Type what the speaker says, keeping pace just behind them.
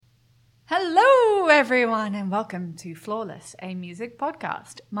Hello, everyone, and welcome to Flawless, a music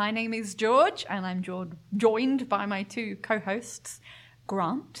podcast. My name is George, and I'm joined by my two co-hosts,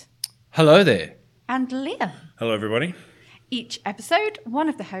 Grant. Hello there. And Liam. Hello, everybody. Each episode, one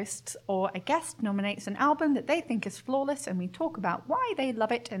of the hosts or a guest nominates an album that they think is flawless, and we talk about why they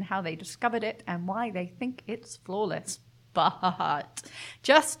love it and how they discovered it and why they think it's flawless. But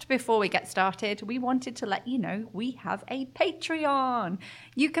just before we get started, we wanted to let you know we have a Patreon.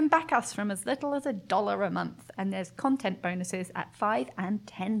 You can back us from as little as $1 a month, and there's content bonuses at $5 and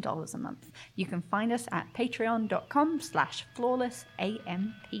 $10 a month. You can find us at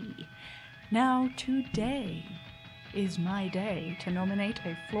patreon.com/flawlessamp. Now, today is my day to nominate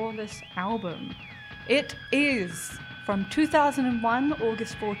a flawless album. It is from 2001,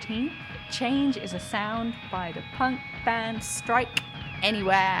 August 14th, Change is a Sound by the punk band Strike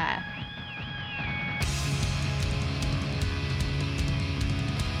Anywhere.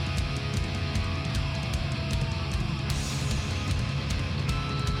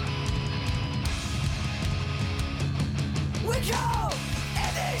 We go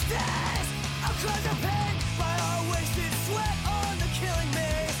in these days, across the pain by our wasted sweat on the killing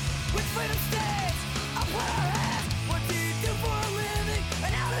maze. With freedom stains upon our heads, what do you do for a living?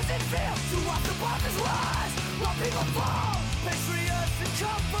 And how does it feel to watch the bosses rise? While people fall, patriots and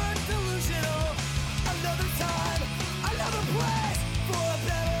comfort delusional. Another time, another place for a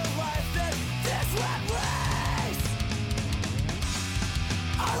better life than this rat race.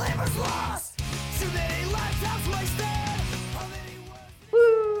 Our labor's lost, too many lifetimes wasted. How many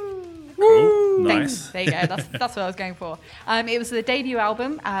words? Cool. Thanks. Nice. There you go. That's what I was going for. It was the debut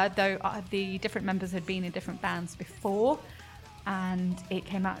album, though the different members had been in different bands before, and it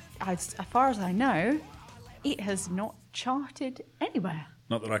came out, as far as I know, it has not charted anywhere.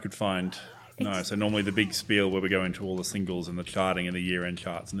 Not that I could find. No, so normally the big spiel where we go into all the singles and the charting and the year-end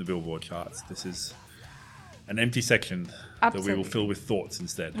charts and the Billboard charts. This is an empty section that we Absolutely. will fill with thoughts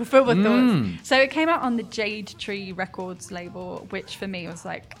instead. We're filled with thoughts. So it came out on the Jade Tree Records label, which for me was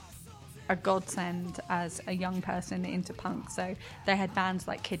like a godsend as a young person into punk. So they had bands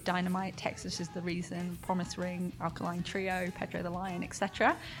like Kid Dynamite, Texas Is the Reason, Promise Ring, Alkaline Trio, Pedro the Lion,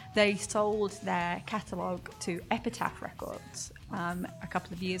 etc. They sold their catalogue to Epitaph Records a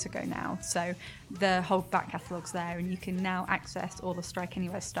couple of years ago now. So the whole back catalogue's there, and you can now access all the Strike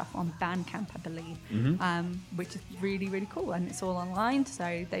Anywhere stuff on Bandcamp, I believe, which is really, really cool. And it's all online.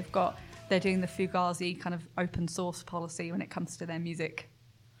 So they're doing the Fugazi kind of open source policy when it comes to their music.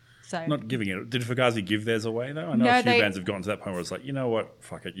 So Not giving it. Did Fugazi give theirs away, though? I know No, a few they- bands have gotten to that point where it's like, you know what?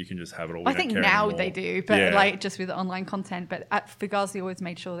 Fuck it. You can just have it all. We I don't think care now anymore. they do, but Yeah. like just with the online content. But at Fugazi always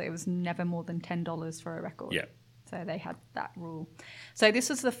made sure that it was never more than $10 for a record. Yeah. So they had that rule. So this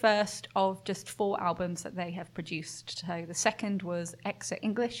was the first of just 4 albums that they have produced. So the second was Exit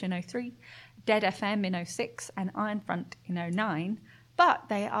English in 2003, Dead FM in 2006, and Iron Front in 2009. But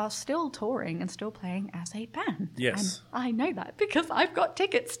they are still touring and still playing as a band. Yes. And I know that because I've got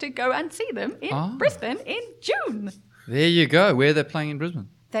tickets to go and see them in Brisbane in June. There you go. Where they're playing in Brisbane.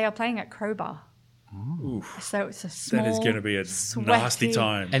 They are playing at Crowbar. Oof. So it's a small, That is going to be a sweaty, nasty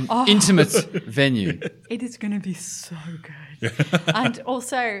time. An intimate venue. It is going to be so good. And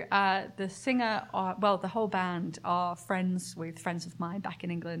also, the singer, the whole band are friends with friends of mine back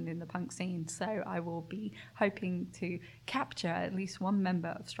in England in the punk scene. So I will be hoping to capture at least one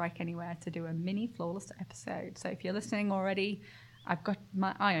member of Strike Anywhere to do a mini Flawless episode. So if you're listening already, I've got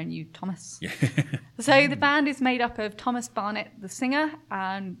my eye on you, Thomas. So the band is made up of Thomas Barnett, the singer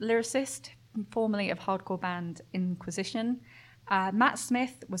and lyricist, formerly of hardcore band Inquisition. Matt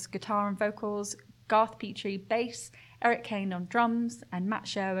Smith was guitar and vocals, Garth Petrie bass, Eric Kane on drums, and Matt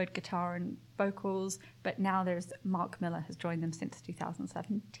Sherwood guitar and vocals. But now there's Mark Miller has joined them since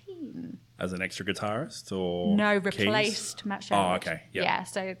 2017. As an extra guitarist or No, keys? replaced Matt Sherwood. Oh, okay. Yep. Yeah,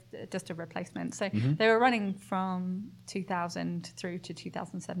 so just a replacement. So they were running from 2000 through to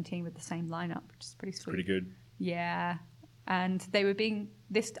 2017 with the same lineup, which is pretty sweet. Pretty good. Yeah. And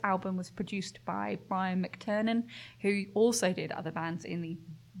this album was produced by Brian McTernan, who also did other bands in the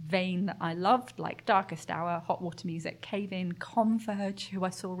vein that I loved, like Darkest Hour, Hot Water Music, Cave In, Converge, who I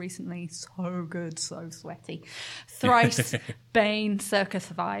saw recently, so good, so sweaty, Thrice, Bane, Circa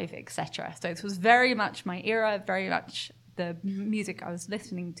Survive, etc. So this was very much my era, very much the music I was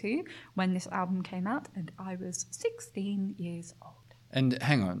listening to when this album came out, and I was 16 years old. And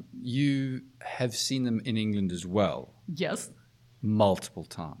hang on, you have seen them in England as well, Yes. multiple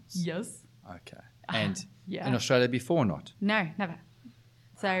times. Yes. Okay. And yeah. in Australia before or not? No, never.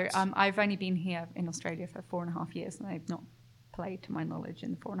 So I've only been here in Australia for 4.5 years, and I've not played to my knowledge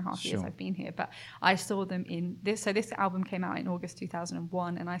in the 4.5 years Sure. I've been here. But I saw them in this. So this album came out in August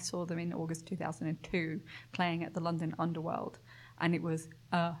 2001, and I saw them in August 2002 playing at the London Underworld. And it was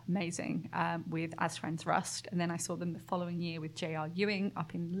amazing with As Friends Rust. And then I saw them the following year with J.R. Ewing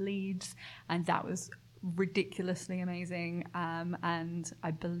up in Leeds. And that was ridiculously amazing. And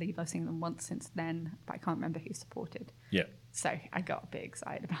I believe I've seen them once since then, but I can't remember who supported. Yeah. So I got a bit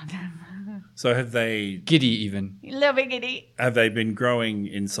excited about them. So have they Giddy even. A little bit giddy. been growing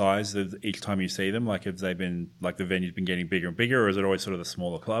in size each time you see them? Like have they been like the venue's been getting bigger and bigger, or is it always sort of the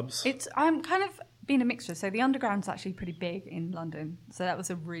smaller clubs? I'm kind of been a mixture. So the Underground's actually pretty big in London. So that was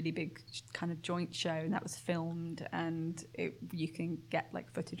a really big kind of joint show, and that was filmed, and you can get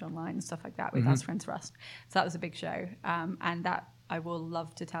like footage online and stuff like that with As Friends Rust. So that was a big show, and that, I will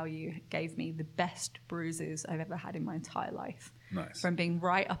love to tell you, gave me the best bruises I've ever had in my entire life. Nice. From being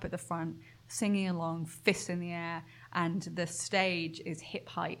right up at the front, singing along, fists in the air, and the stage is hip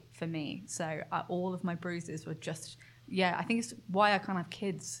height for me. So all of my bruises were just, I think it's why I can't have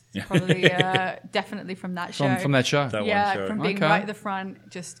kids. It's probably definitely from that show. From that show. That one show. From being Okay. right at the front,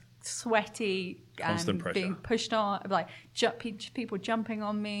 just sweaty Constant and pressure. being pushed on, like people jumping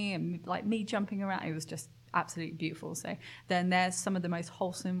on me and like me jumping around. It was just absolutely beautiful. So then there's some of the most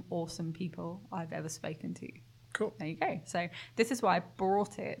wholesome, awesome people I've ever spoken to. Cool. There you go. So this is why I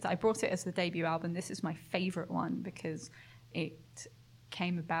brought it. I brought it as the debut album. This is my favorite one because it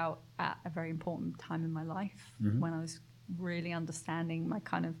came about at a very important time in my life when I was really understanding my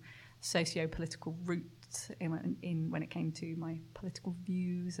kind of socio-political roots in when it came to my political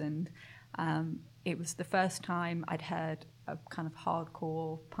views. And it was the first time I'd heard a kind of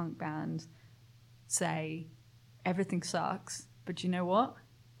hardcore punk band say, everything sucks, but you know what?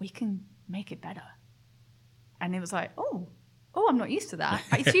 We can make it better. And it was like, oh, I'm not used to that.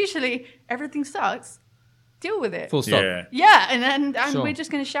 It's usually everything sucks, deal with it. Full stop. Yeah. Yeah, and Sure. we're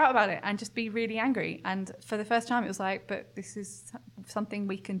just going to shout about it and just be really angry. And for the first time, it was like, but this is something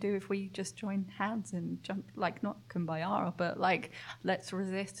we can do if we just join hands and jump, like not kumbaya, but like let's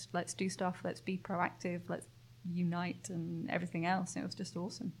resist, let's do stuff, let's be proactive, let's unite and everything else. And it was just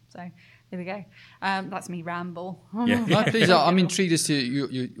awesome. So there we go. That's me ramble. Yeah. No, please, I'm intrigued as to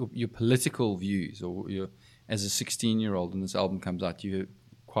your political views, or as a 16-year-old when this album comes out, you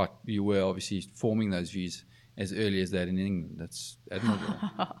were obviously forming those views as early as that in England. That's admirable.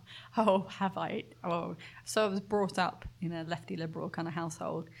 Oh, have I? Oh, so I was brought up in a lefty liberal kind of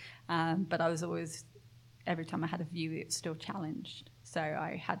household, but I was always, every time I had a view, it was still challenged. So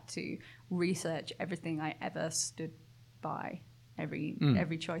I had to research everything I ever stood by.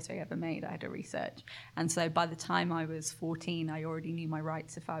 Every choice I ever made, I had to research. And so by the time I was 14, I already knew my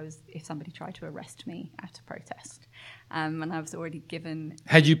rights if somebody tried to arrest me at a protest. And I was already given...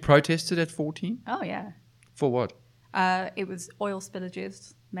 Had you protested at 14? Oh, yeah. For what? It was oil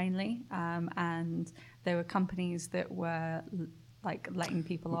spillages mainly, and there were companies that were like letting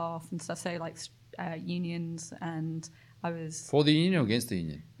people off and stuff. So like unions, and I was For the union or against the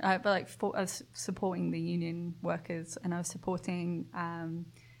union? but like I was supporting the union workers, and I was supporting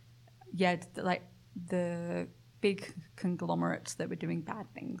like the big conglomerates that were doing bad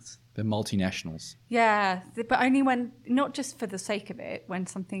things. The multinationals. Yeah, but only when, not just for the sake of it, when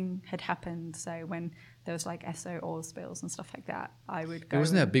something had happened. So when there was like Esso oil spills and stuff like that, I would go.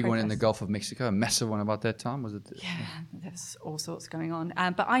 Wasn't there a and big one in the protest. Gulf of Mexico? A massive one about that time? Was it? Yeah, there's all sorts going on.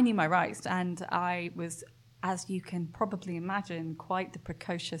 But I knew my rights, and I was, as you can probably imagine, quite the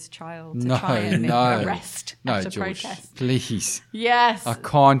precocious child to try and arrest at a George, protest. please. Yes. I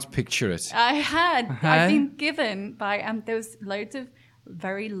can't picture it. I've Hey? been given by, there was loads of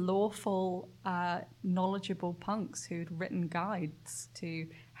very lawful, knowledgeable punks who'd written guides to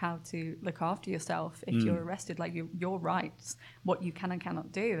how to look after yourself if you're arrested, like your rights, what you can and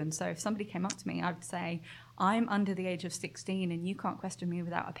cannot do. And so if somebody came up to me, I would say, I'm under the age of 16 and you can't question me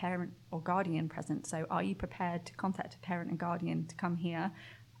without a parent or guardian present. So are you prepared to contact a parent and guardian to come here?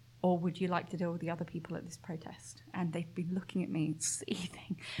 Or would you like to deal with the other people at this protest? And they'd be looking at me,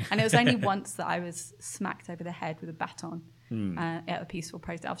 seething. And it was only once that I was smacked over the head with a baton at a peaceful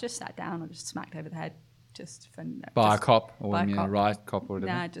protest. I was just sat down, I was just smacked over the head just for... By a just cop or by a a cop. riot cop or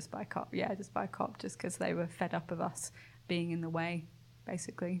whatever. Nah, just by a cop. Yeah, just by a cop, just because they were fed up of us being in the way,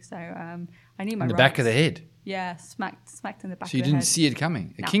 basically. So I knew my In the rights. back of the head. Yeah, smacked in the back So you of the didn't head. see it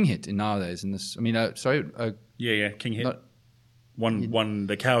coming. A No. king hit in nowadays. In this, I mean, Yeah, King hit. Not- One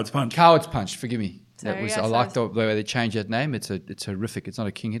the coward's punch. coward's punch. Forgive me. So, That was. yeah, I so like I the way they changed that name. It's horrific. It's not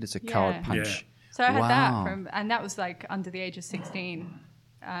a king hit. It's a coward Yeah. punch. So I had Wow. that and that was like under the age of 16.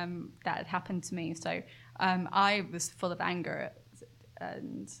 That had happened to me. So I was full of anger,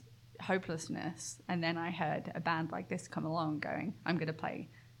 and hopelessness. And then I heard a band like this come along going, I'm going to play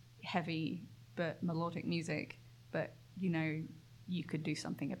heavy but melodic music, but, you could do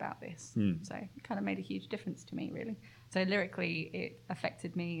something about this. So it kind of made a huge difference to me, really. So lyrically, it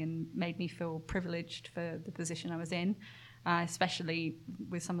affected me and made me feel privileged for the position I was in, especially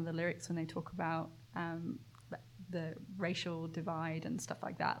with some of the lyrics when they talk about the racial divide and stuff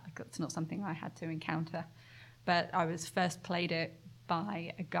like that. Like, it's not something I had to encounter. But I was first played it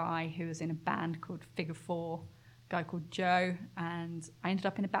by a guy who was in a band called Figure 4, a guy called Joe, and I ended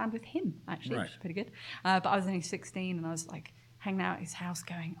up in a band with him, actually, which is pretty good. But I was only 16, and I was like hanging out at his house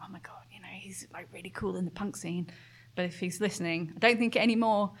going, oh my God, he's like really cool in the punk scene. But if he's listening, I don't think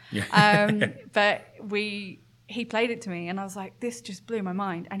anymore. But he played it to me, and I was like, this just blew my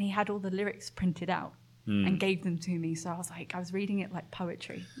mind. And he had all the lyrics printed out and gave them to me. So I was like, I was reading it like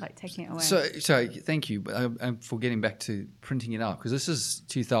poetry, like taking it away. So thank you for getting back to printing it out, because this is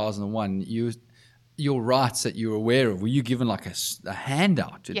 2001. Your rights that you're aware of, were you given like a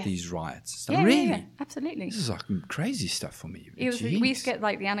handout at these riots? Yeah, really? Yeah, absolutely. This is like crazy stuff for me. We used to get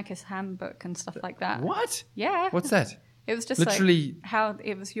like the anarchist handbook and stuff like that. What? Yeah. What's that? It was just literally like how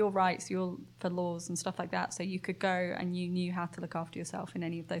it was your rights, for laws and stuff like that. So you could go and you knew how to look after yourself in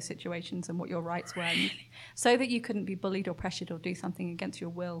any of those situations and what your rights were. So that you couldn't be bullied or pressured or do something against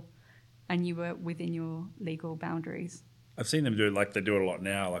your will, and you were within your legal boundaries. I've seen them do it like they do it a lot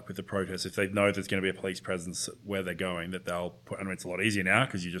now, like with the protests. If they know there's going to be a police presence where they're going, that they'll put, I mean, it's a lot easier now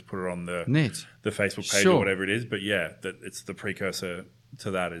because you just put it on the net, the Facebook page or whatever it is. But yeah, that it's the precursor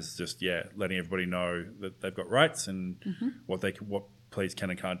to that is just, letting everybody know that they've got rights and what police can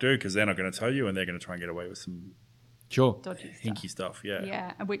and can't do, because they're not going to tell you and they're going to try and get away with some dodgy hinky stuff.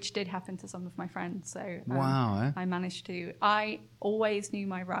 Yeah, which did happen to some of my friends. So wow, I managed to. I always knew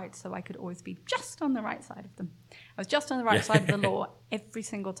my rights, so I could always be just on the right side of them. I was just on the right side of the law every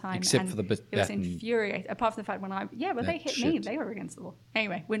single time, except for the bit. It was infuriating. Apart from the fact when they hit me, they were against the law.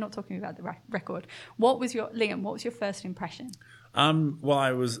 Anyway, we're not talking about the record. Liam? What was your first impression?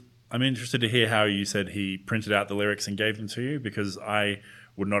 Well, I'm interested to hear how you said he printed out the lyrics and gave them to you, because I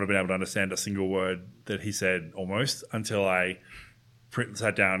would not have been able to understand a single word that he said almost until I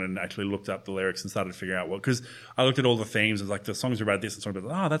sat down and actually looked up the lyrics and started figuring out because I looked at all the themes and like the songs are about this and songs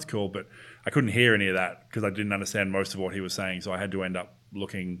about that's cool, but I couldn't hear any of that because I didn't understand most of what he was saying, so I had to end up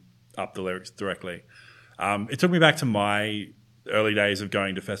looking up the lyrics directly. It took me back to my early days of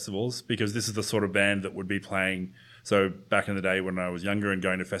going to festivals, because this is the sort of band that would be playing. So back in the day when I was younger and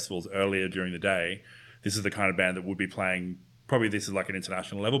going to festivals earlier during the day, this is the kind of band that would be playing. Probably this is like an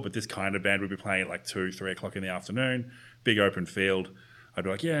international level, but this kind of band would be playing at like 2, 3 o'clock in the afternoon, big open field. I'd be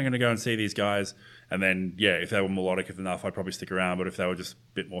like, I'm going to go and see these guys. And then, if they were melodic enough, I'd probably stick around. But if they were just a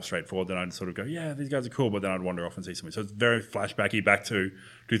bit more straightforward, then I'd sort of go, these guys are cool. But then I'd wander off and see something. So it's very flashbacky back to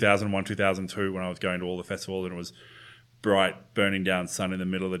 2001, 2002 when I was going to all the festivals and it was bright, burning down sun in the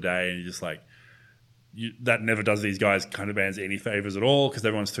middle of the day. And you're just like, that never does these guys kind of bands any favors at all, because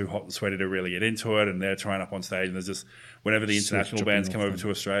everyone's too hot and sweaty to really get into it, and they're trying up on stage, and there's just whenever the international bands come over to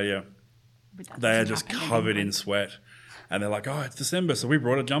Australia, they are just covered in sweat, and they're like, it's December, so we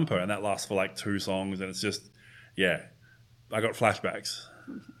brought a jumper, and that lasts for like 2 songs, and it's just I got flashbacks.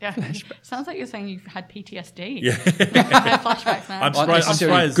 Yeah, sounds like you're saying you've had PTSD. Yeah, I had flashbacks, man. I'm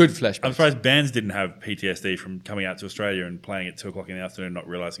surprised. Good flashbacks. I'm surprised bands didn't have PTSD from coming out to Australia and playing at 2 o'clock in the afternoon, not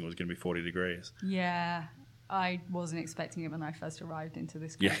realizing it was going to be 40 degrees. Yeah, I wasn't expecting it when I first arrived into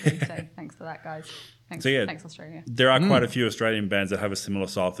this country. So thanks for that, guys. Thanks, thanks Australia. There are quite a few Australian bands that have a similar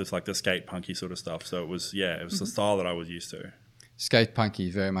style to this, like the skate punky sort of stuff. So it was the style that I was used to. Skate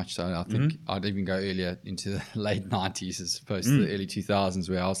punky, very much so. I think I'd even go earlier into the late 90s as opposed to the early 2000s,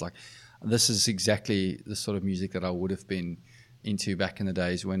 where I was like, this is exactly the sort of music that I would have been into back in the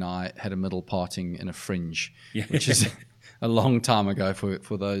days when I had a middle parting in a fringe, which is a long time ago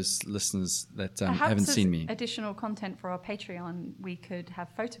for those listeners that haven't seen me. Additional content for our Patreon, we could have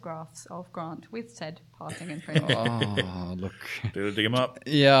photographs of Grant with said parting and fringe. Oh, look. Dig them up.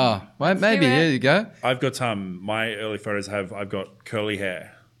 Yeah. Well, maybe. There you go. I've got my early photos I've got curly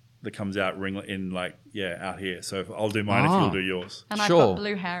hair that comes out out here. So I'll do mine if you'll do yours. And I've got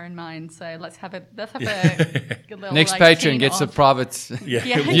blue hair in mine, so let's have a good little next Patreon gets a private we'll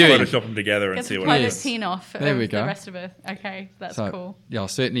viewing. Photoshop them together and see what it is. Teen off there we go. The rest of it. Okay, that's cool. Yeah,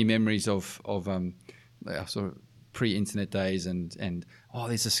 certainly memories of sort of pre-internet days and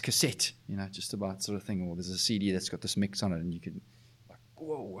there's this cassette, just about sort of thing, or there's a CD that's got this mix on it, and you could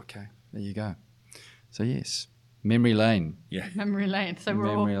whoa, okay, there you go. So yes. Memory lane. Yeah. Memory lane. So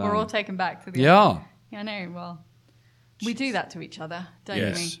we're all taken back to the Yeah. I know. Well, We do that to each other, don't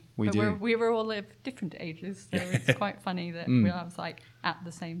Yes, we? we But do. We were all of different ages, so it's quite funny that I was like at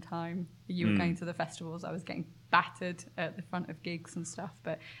the same time. You were going to the festivals, I was getting battered at the front of gigs and stuff,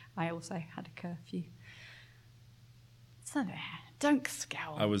 but I also had a curfew. So there, don't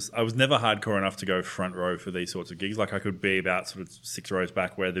scowl. I was never hardcore enough to go front row for these sorts of gigs. Like I could be about sort of 6 rows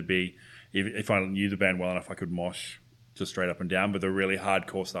back where there'd be, if I knew the band well enough, I could mosh just straight up and down. But the really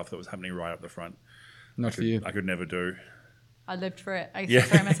hardcore stuff that was happening right up the front, Not for you. I could never do. I lived for it. I used Yeah. to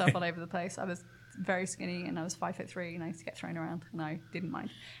throw myself all over the place. I was very skinny and I was 5'3" and I used to get thrown around and I didn't mind.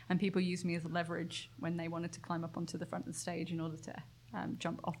 And people used me as leverage when they wanted to climb up onto the front of the stage in order to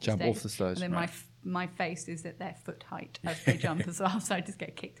jump off the Jump stage. off the stage, And then right. my face is at their foot height as they jump as well, so I just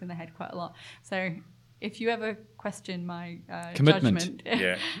get kicked in the head quite a lot. So if you ever question my Commitment. judgment,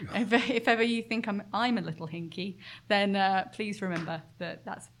 Yeah. if ever you think I'm a little hinky, then please remember that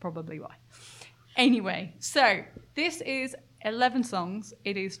that's probably why. Anyway, so this is 11 songs.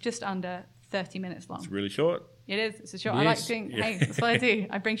 It is just under 30 minutes long. It's really short. It is. It's a short. I like Yes. doing. Yeah. Hey, that's what I do.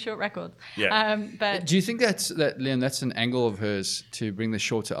 I bring short records. Yeah. But Do you think Liam, that's an angle of hers to bring the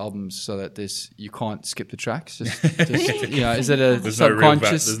shorter albums so that you can't skip the tracks? Just is it a There's no real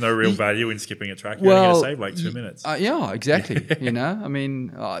subconscious? there's no real value in skipping a track. You're only going to save like 2 minutes. Yeah, exactly. I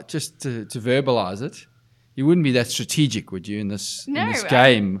mean, just to verbalize it, you wouldn't be that strategic, would you, in this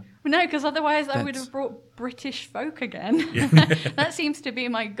game? No, because otherwise I would That's- have brought British folk again. That seems to be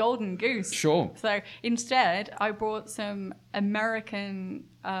my golden goose. Sure. So instead, I brought some American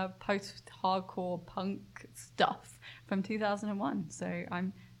post-hardcore punk stuff from 2001. So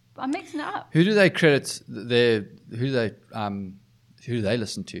I'm mixing it up. Who do they credit who do they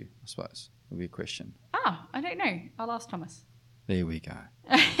listen to, I suppose, would be a question. I don't know. I'll ask Thomas. There we go.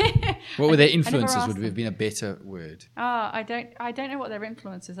 What were their never influences asked would them. have been a better word. I don't know what their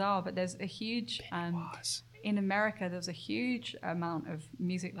influences are, but there's a huge Pennywise. in America. There's a huge amount of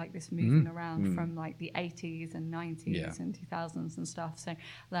music like this moving around from like the 80s and 90s Yeah. and 2000s and stuff. So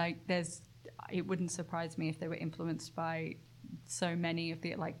like it wouldn't surprise me if they were influenced by so many of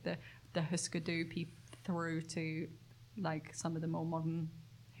the Husker Du people through to like some of the more modern.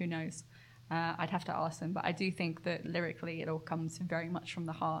 Who knows? I'd have to ask them, but I do think that lyrically it all comes very much from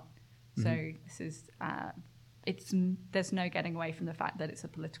the heart. So this is there's no getting away from the fact that it's a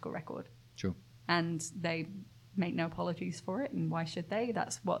political record, Sure. and they make no apologies for it. And why should they?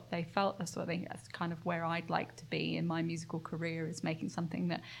 That's what they felt. That's kind of where I'd like to be in my musical career, is making something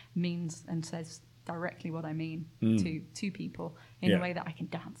that means and says directly what I mean to people in Yeah. a way that I can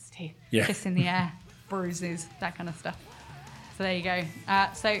dance to. Yeah. Kiss in the air, bruises, that kind of stuff. So there you go.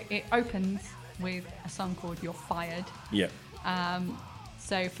 So it opens with a song called You're Fired. Yeah.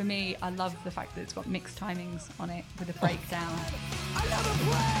 So for me, I love the fact that it's got mixed timings on it with a breakdown. I love a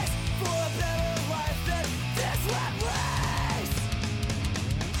place for a better life than this rat race.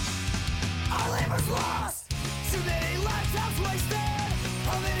 Our labor's lost. Too many lifetimes wasted.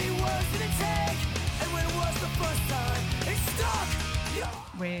 How many words did it take? And when it was the first time, it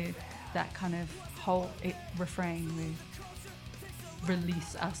stuck. With that kind of whole refrain with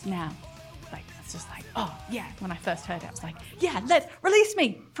 "Release us now." Like, it's just like, oh yeah. When I first heard it, I was like, yeah, release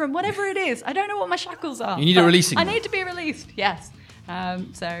me from whatever it is. I don't know what my shackles are. You need a but releasing I them. need to be released. Yes.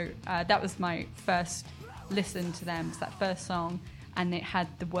 So that was my first listen to them. It's that first song, and it had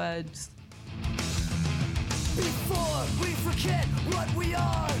the words. Before we forget what we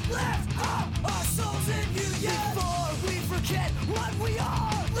are, lift up our souls in union. Before we forget what we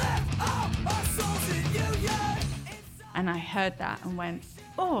are, lift up our souls in union. And I heard that and went,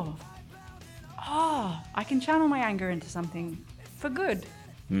 oh, I can channel my anger into something for good.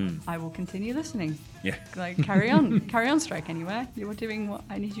 I will continue listening. Yeah. Like, carry on, Strike Anywhere. You're doing what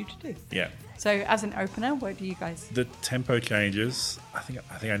I need you to do. Yeah. So as an opener, what do you guys... The tempo changes. I think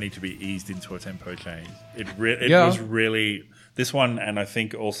I need to be eased into a tempo change. It Yeah. was really this one, and I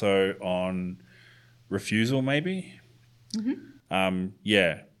think also on Refusal, maybe.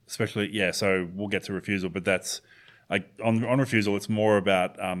 Especially. So we'll get to Refusal, but that's like on Refusal. It's more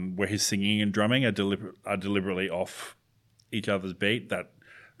about where his singing and drumming are deliberately off each other's beat. That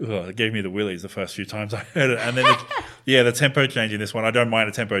it gave me the willies the first few times I heard it, and then the tempo change in this one. I don't mind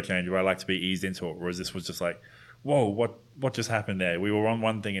a tempo change, but I like to be eased into it. Whereas this was just like, whoa, what just happened there? We were on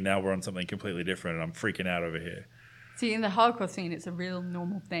one thing and now we're on something completely different, and I'm freaking out over here. See, in the hardcore scene, it's a real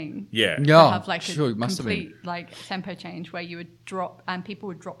normal thing. Yeah. To Yeah, have like sure, a it must have been. complete like tempo change where you would drop and people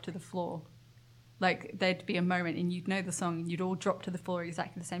would drop to the floor. Like, there'd be a moment and you'd know the song and you'd all drop to the floor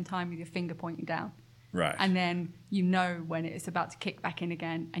exactly the same time with your finger pointing down. Right. And then you know when it's about to kick back in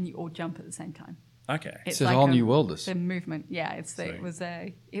again and you all jump at the same time. Okay. It's a whole new world, this. The movement, yeah. It Sweet. was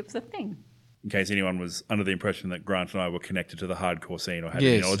a thing. in case anyone was under the impression that Grant and I were connected to the hardcore scene or had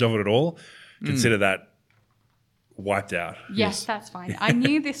any Yes. knowledge of it at all, consider that wiped out. Yes, that's fine. I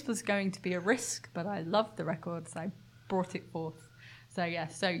knew this was going to be a risk, but I loved the record, so I brought it forth. So, yeah,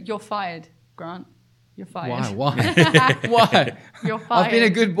 so you're fired, Grant. You're fired. Why? Why? You're fired. I've been a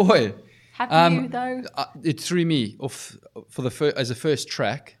good boy. Have you, though? It threw me off for as a first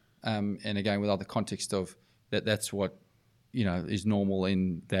track, and again without the context of that's what is normal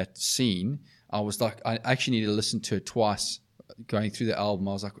in that scene. I was like, I actually need to listen to it twice. Going through the album,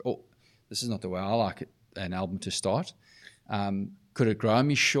 I was like, oh, this is not the way I like an album to start. Could it grow on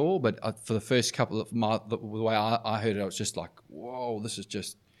me? Sure, but for the first couple of the way I heard it, I was just like, whoa, this is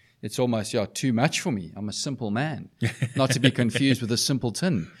just. It's almost too much for me. I'm a simple man, not to be confused with a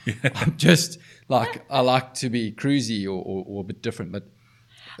simpleton. I'm just like I like to be cruisy or a bit different. But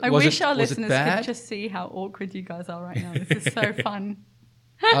I was wish it- our was it listeners bad? could just see how awkward you guys are right now. This is so fun.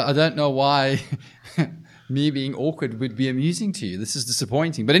 I don't know why me being awkward would be amusing to you. This is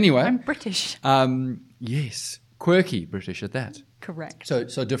disappointing. But anyway, I'm British. yes, quirky British at that. Correct. So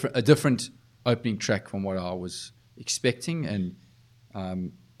a different opening track from what I was expecting, and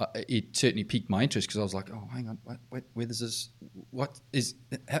it certainly piqued my interest because I was like, oh, hang on, where does this? What is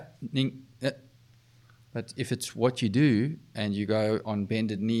happening? But if it's what you do, and you go on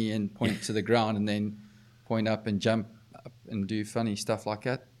bended knee and point to the ground, and then point up and jump up and do funny stuff like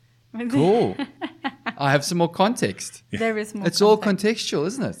that, cool. I have some more context. There is more. It's all context. contextual,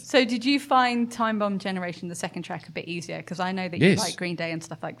 isn't it? So did you find Time Bomb Generation, the second track, a bit easier? Because I know that you Yes. like Green Day and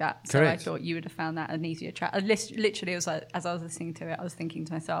stuff like that. So Correct. I thought you would have found that an easier track. Literally, it was like, as I was listening to it, I was thinking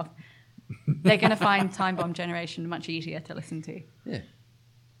to myself, they're going to find Time Bomb Generation much easier to listen to Yeah.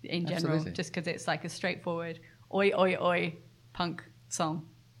 in general, Absolutely. just because it's like a straightforward oi, oi, oi punk song.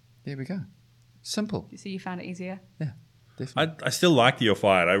 There we go. Simple. So you found it easier? Yeah, definitely. I still like the You're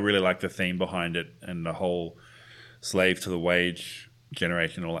Fired. I really like the theme behind it and the whole slave to the wage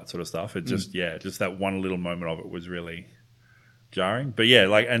generation and all that sort of stuff. It just, just that one little moment of it was really jarring. But yeah,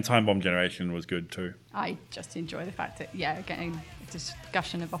 and Time Bomb Generation was good too. I just enjoy the fact that, getting a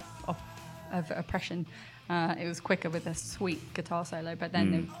discussion of oppression. It was quicker with a sweet guitar solo, but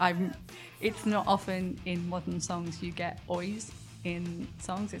then it's not often in modern songs you get ois in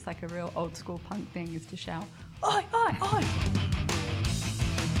songs. It's like a real old school punk thing is to shout, oi, oi, oi.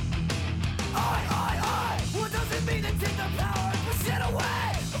 What does it mean to take the power and push it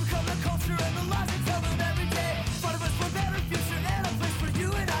away? Overcome the culture and the lies they tell them every day. Fight of us for a better future and a place for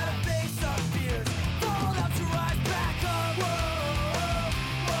you and I to face our fears. Fall out to rise back up. Whoa,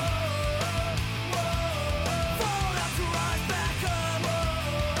 whoa, whoa. Fall out to rise back up.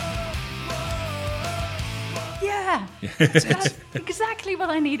 Yeah, that's exactly what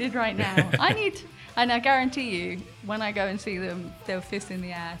I needed right now. And I guarantee you, when I go and see them, they'll fist in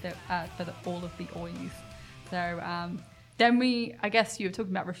the air for all of the oys. So then I guess you were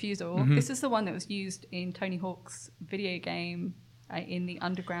talking about Refusal. Mm-hmm. This is the one that was used in Tony Hawk's video game in the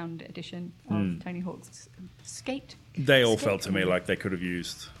Underground edition of Tony Hawk's Skate. They all Skate felt to me game. like they could have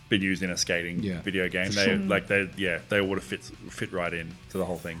been used in a skating video game. for They would have fit right in to the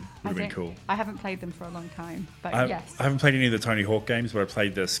whole thing. Would have been cool. I haven't played them for a long time, but I yes. haven't played any of the Tony Hawk games, but I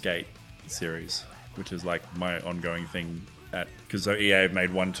played the Skate series, which is like my ongoing thing. Because EA have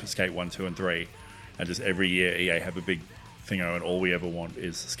made Skate 1, 2, and 3, and just every year EA have a big thing, and all we ever want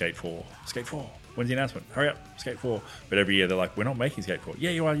is Skate 4. Skate 4. When's the announcement? Hurry up, Skate 4. But every year they're like, we're not making Skate 4.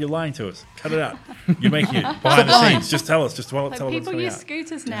 Yeah, you are. You're lying to us. Cut it out. You're making it behind the scenes. Just tell us. Just tell us Like what's people coming use out.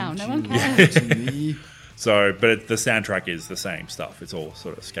 scooters now. No one cares. So, but the soundtrack is the same stuff. It's all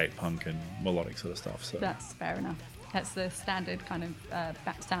sort of skate punk and melodic sort of stuff. So That's fair enough. That's the standard kind of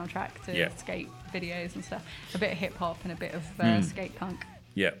soundtrack to skate videos and stuff. A bit of hip hop and a bit of skate punk.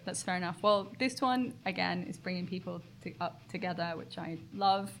 yeah, That's fair enough. Well, this one, again, is bringing people up together, which I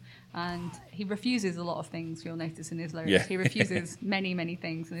love. And he refuses a lot of things, you'll notice in his lyrics. Yeah. He refuses many, many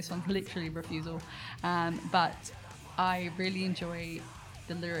things, and this one's literally refusal. But I really enjoy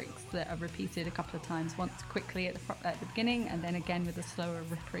the lyrics that are repeated a couple of times, once quickly at the beginning, and then again with a slower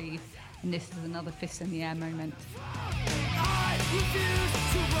reprieve. And this is another fist in the air moment. I refuse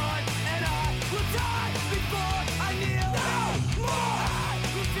to run and I will die before I kneel no more. I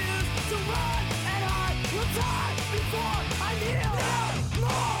refuse to run and I will die before I kneel no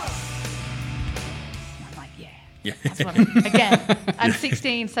more. I'm like, yeah. yeah. That's what again, I'm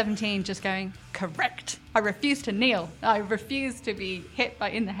 16, 17, just going, correct. I refuse to kneel. I refuse to be hit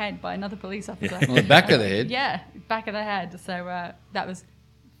in the head by another police officer. On the back of the head. Yeah, back of the head. So that was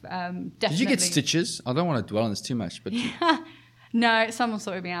definitely... Did you get stitches? I don't want to dwell on this too much, but No, someone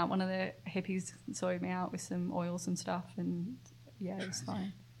sorted me out. One of the hippies sorted me out with some oils and stuff, and yeah, it was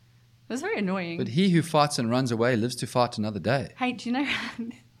fine. was very annoying. But he who fights and runs away lives to fight another day. Hey, do you know?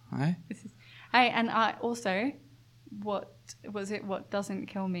 Right? Hey, and I also, what was it? What doesn't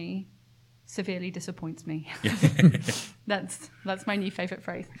kill me severely disappoints me. That's my new favorite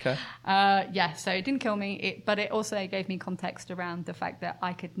phrase. Okay. So it didn't kill me, but it also gave me context around the fact that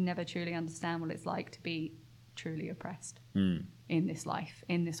I could never truly understand what it's like to be truly oppressed in this life,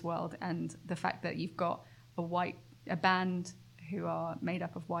 in this world, and the fact that you've got a band who are made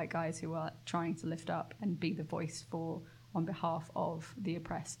up of white guys who are trying to lift up and be the voice on behalf of the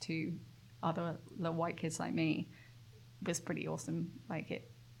oppressed to other little white kids like me was pretty awesome. Like,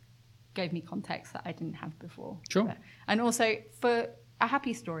 it gave me context that I didn't have before. Sure. And also, for a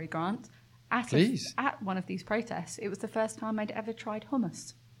happy story, Grant, at one of these protests, it was the first time I'd ever tried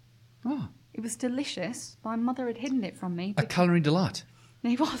hummus. Oh, It was delicious. My mother had hidden it from me. a culinary delight.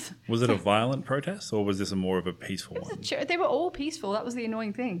 It was. Was it a violent protest, or was this more of a peaceful one? They were all peaceful. That was the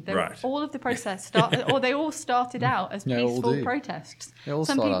annoying thing. Right. All of the protests they all started out as Yeah, all peaceful do. protests. They all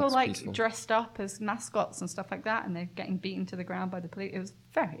Some start people out as peaceful. dressed up as mascots and stuff like that, and they're getting beaten to the ground by the police. It was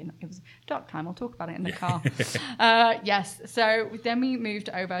a dark time. I'll talk about it in the car. Yes. So then we moved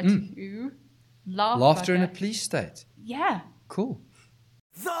over to Laughter in a police state. Yeah. Cool.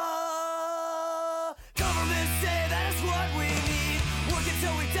 The government say that is what we need. Work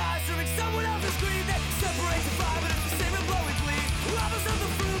until we die, serving someone else's greed that separates the vibe and it's the same and blow we bleed. Rob us of the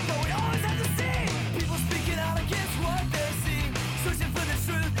fruit, but we always have to see people speaking out against what they see, searching for the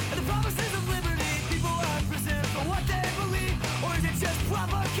truth and the promises of liberty. People are in prison for what they believe, or is it just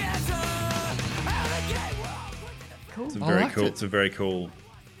propaganda? Out of the gate, we're all quick to Cool. It's a I very liked cool. it. It's a very cool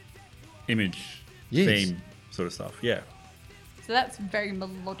image, Yes. theme, sort of stuff. Yeah. So that's very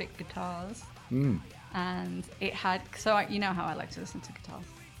melodic guitars. And it had, you know how I like to listen to guitars.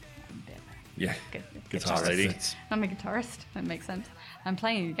 I'm a bit of a Yeah. Guitar guitarist. lady. I'm a guitarist, that makes sense. I'm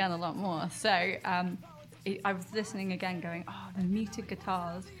playing again a lot more. So I was listening again going, the muted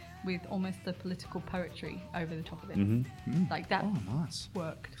guitars with almost the political poetry over the top of it. Like that Oh, nice.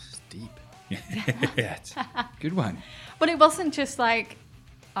 worked. It's deep. Yeah. Good one. But it wasn't just like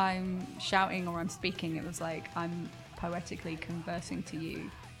I'm shouting or I'm speaking. It was like I'm poetically conversing to you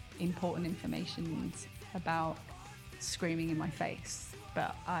important information about screaming in my face.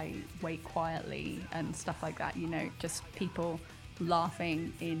 But I wait quietly and stuff like that, just people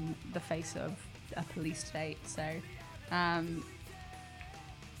laughing in the face of a police state. So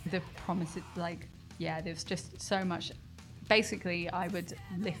the promise, there's just so much. Basically, I would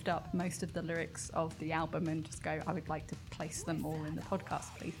lift up most of the lyrics of the album and just go, I would like to place them all in the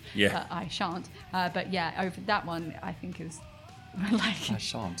podcast, please. Yeah. But I shan't. But yeah, over that one, I think is like... I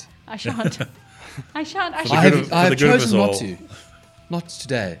shan't. I shan't. I shan't. I the shan't. good of- I for have the good of us chosen not all. to. Not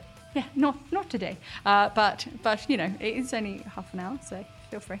today. Yeah, not today. But it is only half an hour, so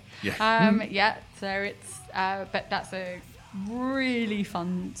feel free. Yeah. Yeah. So it's but that's a really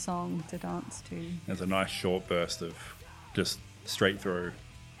fun song to dance to. There's a nice short burst of just straight through,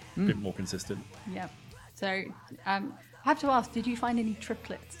 a bit more consistent. Yeah. So I have to ask, did you find any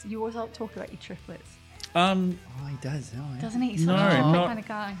triplets? You always talk about your triplets, Oh, he does. Oh, yeah. doesn't he? He's No, such a triplets not- kind of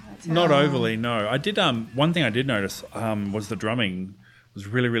guy. That's Not overly, no. I did. One thing I did notice was the drumming was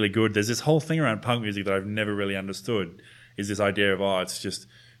really, really good. There's this whole thing around punk music that I've never really understood. Is this idea of it's just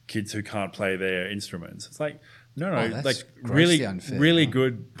kids who can't play their instruments? It's like no, that's like grossly really, unfair, really yeah.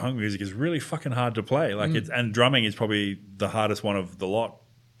 good punk music is really fucking hard to play. Like and drumming is probably the hardest one of the lot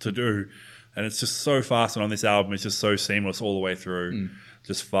to do. And it's just so fast. And on this album, it's just so seamless all the way through.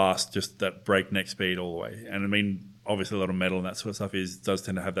 Just fast, just that breakneck speed all the way. And I mean, obviously a lot of metal and that sort of stuff does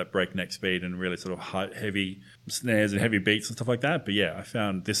tend to have that breakneck speed and really sort of heavy snares and heavy beats and stuff like that. But yeah, I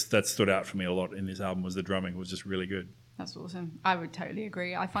found that stood out for me a lot in this album was the drumming was just really good. That's awesome. I would totally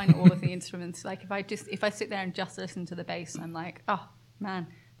agree. I find all of the instruments, like if I sit there and just listen to the bass, I'm like, oh man,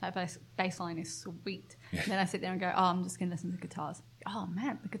 that bass line is sweet. And then I sit there and go, I'm just going to listen to the guitars. Oh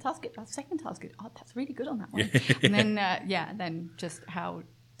man, the guitar's good. The second guitar's good. Oh, that's really good on that one. And then then just how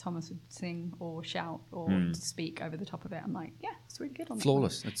Thomas would sing or shout or speak over the top of it. I'm like, yeah, it's really good on that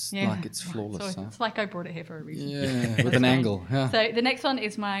Flawless. one. It's like it's flawless. So it's like I brought it here for a reason. Yeah, with an angle. Yeah. So the next one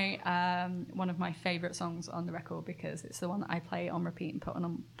is my one of my favourite songs on the record because it's the one that I play on repeat and put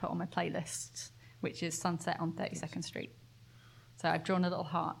on my playlists, which is Sunset on 32nd Street. So I've drawn a little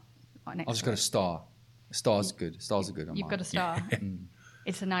heart right next I've just to got a it. star. Stars good. Stars are good on You've mine. got a star.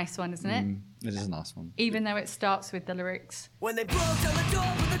 It's a nice one, isn't it? It is a nice one. Even though it starts with the lyrics, When they broke down the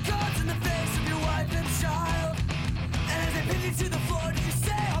door with the guards in the face of your wife and child, and as they pinned you to the floor, did you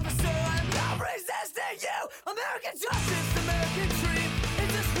say, officer, I'm not resisting you? American justice, American dream,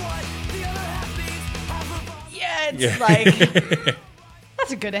 is this what the other half needs? yeah, it's like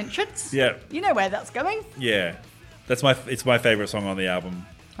that's a good entrance. Yeah. You know where that's going. Yeah, it's my favorite song on the album.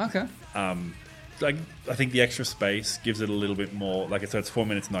 Okay. Like, I think the extra space gives it a little bit more. Like, so it's 4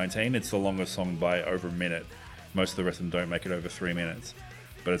 minutes 19. It's the longest song by over a minute. Most of the rest of them don't make it over 3 minutes,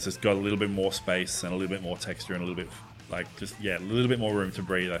 but it's just got a little bit more space and a little bit more texture and a little bit a little bit more room to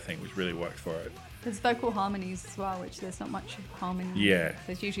breathe. I think, which really worked for it. There's vocal harmonies as well, which there's not much harmony. Yeah.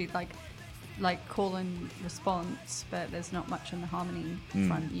 There's usually like call and response, but there's not much on the harmony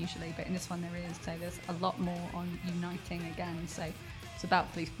front usually. But in this one there is. So there's a lot more on uniting again. So it's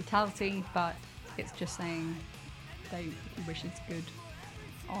about police brutality, but it's just saying they wishes good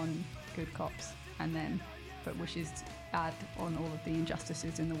on good cops, and then but wishes bad on all of the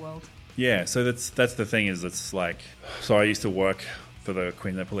injustices in the world. Yeah, so that's the thing is it's like, so I used to work for the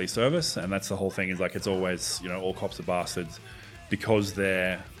Queensland Police Service, and that's the whole thing is like it's always, all cops are bastards because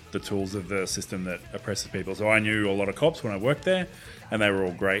they're the tools of the system that oppresses people. So I knew a lot of cops when I worked there, and they were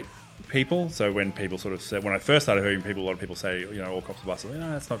all great people. So when people sort of said, when I first started hearing a lot of people say, all cops are bastards,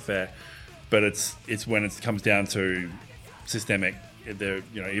 no, that's not fair. But it's when it comes down to systemic,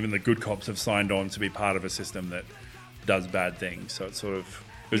 even the good cops have signed on to be part of a system that does bad things. So it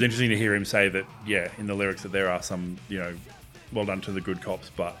was interesting to hear him say that, in the lyrics that there are some, well done to the good cops,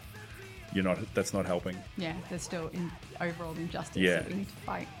 but that's not helping. Yeah, there's still overall injustice that we need to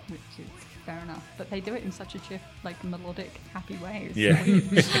fight, which is fair enough. But they do it in such a melodic, happy way. It's Yeah.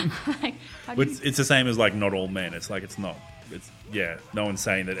 It's the same as like not all men. It's like no one's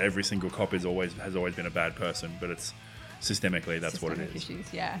saying that every single cop has always been a bad person, but it's systemically that's what it is.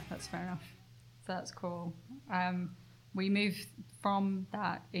 Issues. Yeah, that's fair enough. So that's cool. We move from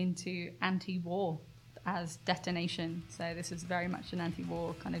that into anti-war as Detonation. So this is very much an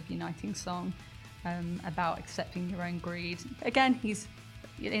anti-war kind of uniting song about accepting your own greed. Again,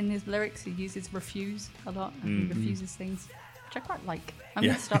 in his lyrics he uses refuse a lot, and he refuses things, which I quite like. I'm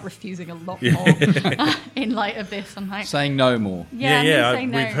going to start refusing a lot more in light of this. I'm like saying no more. Say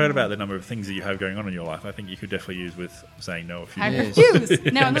no. We've heard about the number of things that you have going on in your life. I think you could definitely use with saying no a few. I Yes. refuse.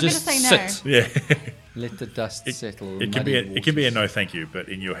 No, I'm not going to Just say no. sit. Yeah. Let the dust settle. It can be a no thank you, but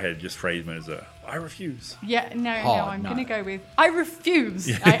in your head just phrase it as a I refuse. Yeah, no, I'm no. going to go with I refuse.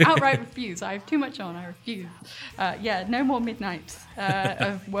 I outright refuse. I have too much on. I refuse. No more midnights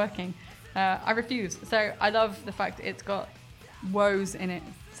of working. I refuse. So I love the fact that it's got woes in it.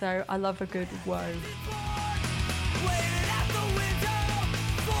 So I love a good woe. Waiting at the window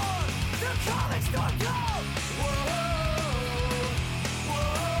for the comic store go.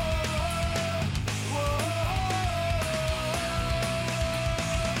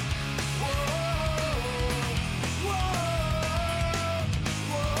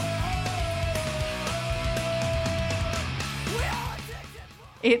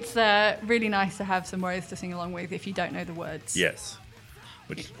 It's really nice to have some words to sing along with if you don't know the words. Yes.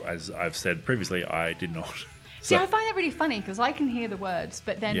 Which, as I've said previously, I did not. See, I find that really funny because I can hear the words,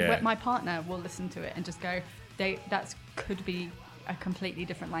 but then Yeah. my partner will listen to it and just go, that could be a completely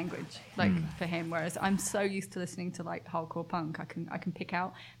different language, for him. Whereas I'm so used to listening to like hardcore punk, I can pick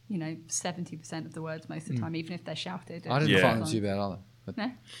out 70% of the words most of the time, even if they're shouted. I didn't Yeah. find them too bad either. But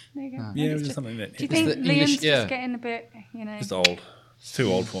No, there you go. Yeah, Maybe it was it's just something that Do you It's think the Liam's English- just getting a bit, just old. It's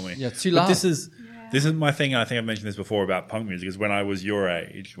too old for me. Yeah, too But loud. this is my thing. I think I've mentioned this before about punk music. Is when I was your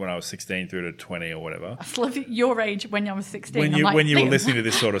age, when I was 16 through to 20 or whatever. I love your age when I was 16. When I'm you like, were Liam. listening to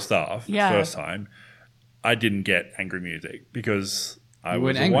this sort of stuff Yeah. first time, I didn't get angry music because I You was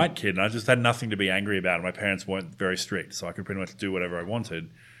weren't a angry. white kid and I just had nothing to be angry about. And my parents weren't very strict, so I could pretty much do whatever I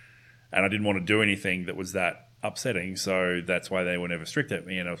wanted. And I didn't want to do anything that was that upsetting, so that's why they were never strict at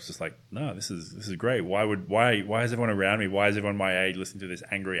me. And I was just like, no, this is great. Why is everyone around me? Why is everyone my age listening to this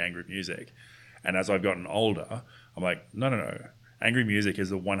angry music? And as I've gotten older, I'm like, no. Angry music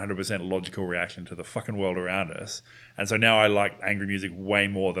is a 100% logical reaction to the fucking world around us. And so now I like angry music way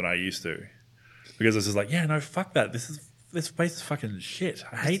more than I used to. Because it's just like, yeah, no, fuck that. This place is fucking shit.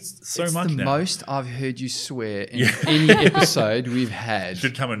 I hate so it's much the now. most I've heard you swear in any episode we've had.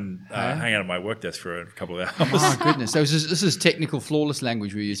 Should come and hang out at my work desk for a couple of hours. My goodness. So this is technical, flawless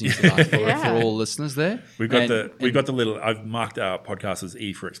language we're using tonight for all listeners there. We've got the little. I've marked our podcast as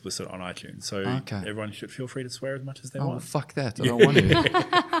E for explicit on iTunes, so Okay. everyone should feel free to swear as much as they Oh, want. fuck that. I don't want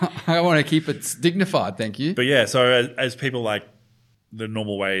to. I want to keep it dignified, thank you. But yeah, so as people like, the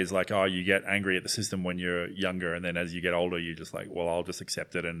normal way is like, oh, you get angry at the system when you're younger, and then as you get older, you just like, well, I'll just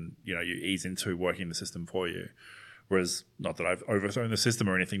accept it, and you ease into working the system for you. Whereas, not that I've overthrown the system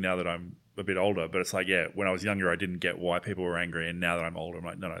or anything now that I'm a bit older, but it's like, yeah, when I was younger, I didn't get why people were angry, and now that I'm older, I'm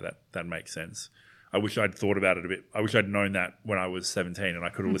like, no, that makes sense. I wish I'd thought about it a bit. I wish I'd known that when I was 17, and I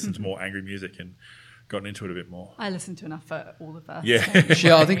could have listened to more angry music and gotten into it a bit more. I listen to enough for all of us. Yeah.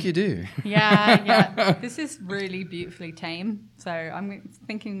 Yeah, I think you do. Yeah. This is really beautifully tame. So I'm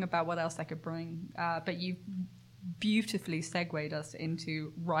thinking about what else I could bring. But you beautifully segued us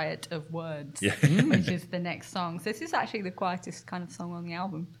into Riot of Words, which is the next song. So this is actually the quietest kind of song on the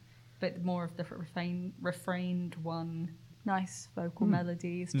album, but more of the refrained one. Nice vocal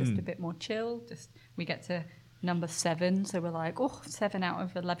melodies, just a bit more chill. We get to number 7, so we're like, 7 out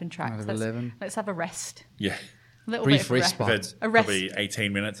of 11 tracks. Out of 11. Let's have a rest. Yeah. A little Brief bit of respite. We've rest. had A rest. probably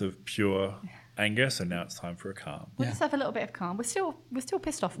 18 minutes of pure anger, so now it's time for a calm. We'll just have a little bit of calm. We're still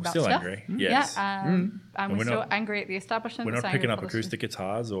pissed off about still stuff. angry, yes. Yeah, and we're we're still not- angry at the establishment. We're not saying picking we're up policy. acoustic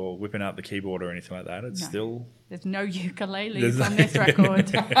guitars or whipping out the keyboard or anything like that. It's No. still There's no ukuleles There's- on this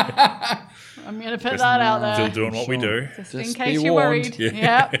record. I'm going to put that out there. still doing what we do. Just Just in be case you're warned. worried.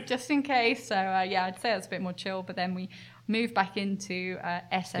 Yeah. Yeah, just in case. So, I'd say it's a bit more chill, but then we move back into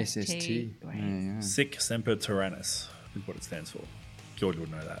SST. SST. Yeah. Sic Semper Tyrannis is what it stands for. George would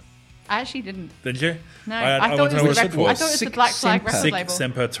know that. I actually didn't. Didn't you? No, I I thought want to know it what was it the stood for. I thought it was the Sic Black Flag Semper. record Sic label.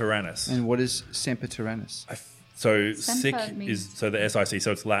 Semper Tyrannis. And what is Semper Tyrannis? So Semper sic means- is so the SIC,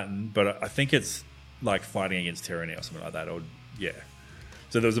 so it's Latin, but I think it's like fighting against tyranny or something like that. Or yeah.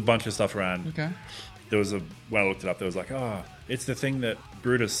 So there was a bunch of stuff around. Okay. There was when I looked it up, there was like, it's the thing that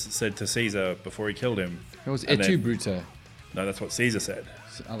Brutus said to Caesar before he killed him. It was And Et then- tu, Brute. No, that's what Caesar said.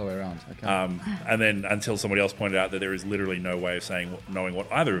 It's the other way around. Okay. And then until somebody else pointed out that there is literally no way of knowing what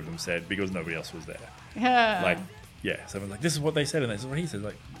either of them said because nobody else was there. Yeah. Like, yeah, someone's like, this is what they said, and this is what he said.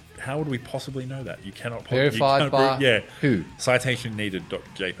 Like, how would we possibly know that? You cannot Verified you can't by yeah. who? Citation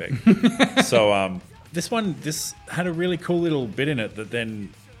needed.jpg. So this had a really cool little bit in it that then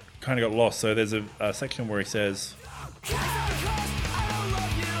kind of got lost. So there's a section where he says, Cause I don't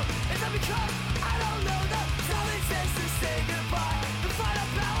love you. Is that because I don't know that something says to say goodbye? The final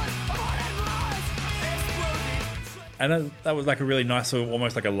balance of heart and minds exploding. and that was like a really nice, sort of,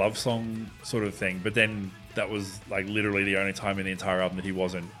 almost like a love song sort of thing. But then that was like literally the only time in the entire album that he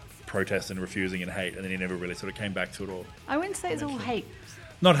wasn't protesting, refusing, and hate. And then he never really sort of came back to it all. I wouldn't say it's all hate.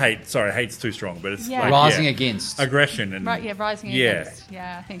 Not hate. Sorry, hate's too strong, but it's Yeah. like, Rising yeah, against. aggression and Right, yeah, rising yeah. against.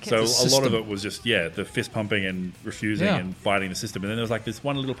 Yeah, I think So it's... a lot of system. it was just the fist pumping and refusing Yeah. and fighting the system. And then there was like this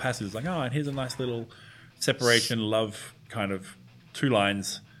one little passage, like, and here's a nice little separation, love kind of 2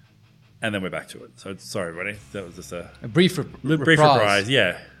 lines, and then we're back to it. So sorry, everybody, that was just a A brief, brief reprise.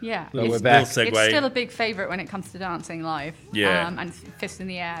 Yeah, Yeah, So we're it's, back. Little segue. it's still a big favourite when it comes to dancing live. Yeah. And fist in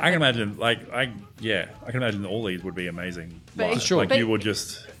the air. I can imagine, I can imagine all these would be amazing. But live. it's- Sure. Like but you would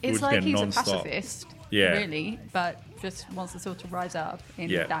just, it It's would like just he's be a non-stop. pacifist, Yeah. really, but just wants to sort of rise up in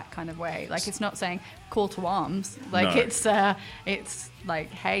Yeah. that kind of way. Like it's not saying call to arms. Like No. it's like,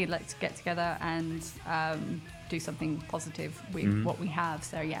 hey, let's get together and do something positive with Mm-hmm. what we have.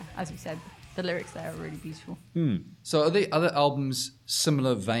 So yeah, as you said, the lyrics there are really beautiful. So are the other albums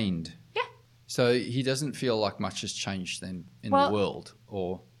similar veined? Yeah. So he doesn't feel like much has changed then in Well- the world,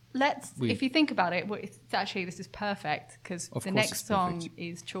 or If you think about it, well, it's actually this is perfect because Of the course next it's song perfect.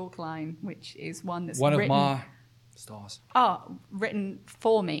 is Chalk Line, which is one that's one written, of my stars. written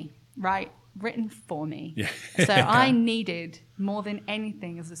for me, right? Written for me. Yeah. So I needed more than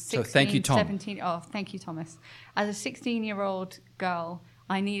anything as a 16, thank you, Tom. 17. Oh, thank you, Thomas. As a 16-year-old girl,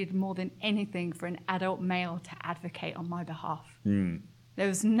 I needed more than anything for an adult male to advocate on my behalf. There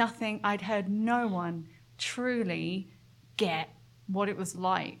was nothing, I'd heard no one truly get what it was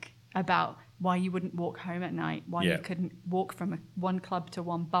like about why you wouldn't walk home at night, why Yeah. you couldn't walk from one club to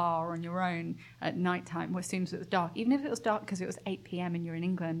one bar on your own at nighttime as soon as it was dark. Even if it was dark because it was 8 p.m. and you're in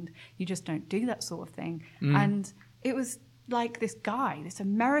England, you just don't do that sort of thing. And it was like this guy, this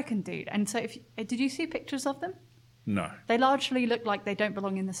American dude. And so did you see pictures of them? No. They largely look like they don't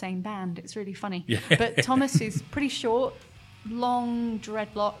belong in the same band. It's really funny. Yeah. But Thomas is pretty short, long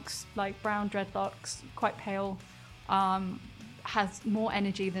dreadlocks, like brown dreadlocks, quite pale, has more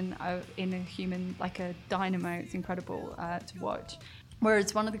energy than in a human, like a dynamo. It's incredible to watch.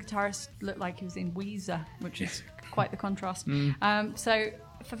 Whereas one of the guitarists looked like he was in Weezer, which is quite the contrast. So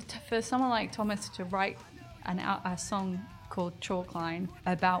for someone like Thomas to write a song called Chalk Line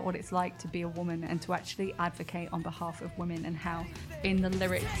about what it's like to be a woman and to actually advocate on behalf of women and how in the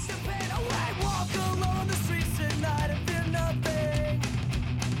lyrics Walk along the streets tonight and feel nothing.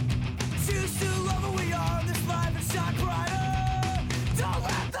 Choose to love who we are in this life and shine brighter. Don't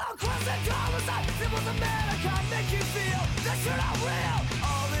let the crimson colors like symbols of America make you feel that you're not real.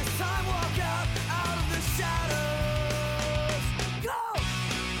 All this time, walk out of the shadows. Go!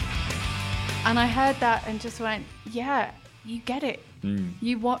 and I heard that and just went, yeah, you get it.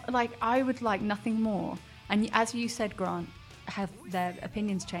 You want, like, I would like nothing more. And as you said, Grant, have their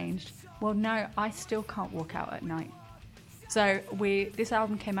opinions changed? Well, no, I still can't walk out at night. So this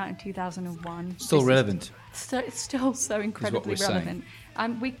album came out in 2001. Still This is relevant. It's still so incredibly we're saying.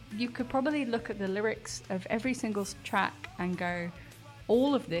 relevant. You could probably look at the lyrics of every single track and go,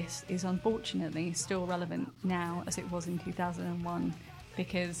 all of this is unfortunately still relevant now as it was in 2001,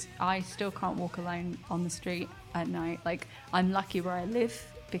 because I still can't walk alone on the street at night. Like, I'm lucky where I live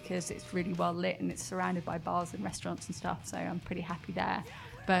because it's really well lit and it's surrounded by bars and restaurants and stuff, so I'm pretty happy there.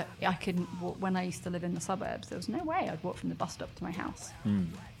 But I couldn't walk. When I used to live in the suburbs, there was no way I'd walk from the bus stop to my house.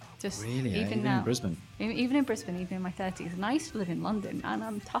 Just Really? Even now, in Brisbane? Even in Brisbane, even in my 30s. And I used to live in London, and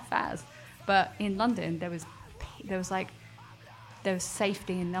I'm tough as. But in London, there was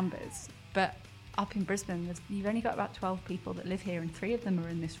safety in numbers. But up in Brisbane, you've only got about 12 people that live here, and 3 of them are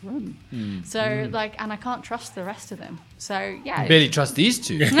in this room. So, and I can't trust the rest of them. So, yeah. You barely trust these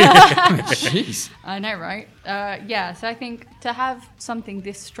two. Jeez. I know, right? So I think to have something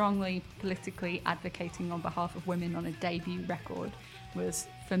this strongly politically advocating on behalf of women on a debut record was,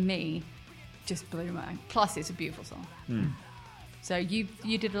 for me, just blew my mind. Plus, it's a beautiful song. So you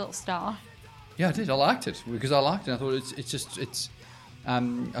did a little star. Yeah, I did. I liked it because I liked it. I thought it's.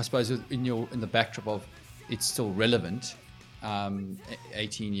 I suppose in the backdrop of it's still relevant,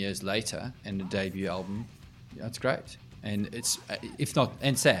 18 years later, and the debut album, yeah, it's great. And it's if not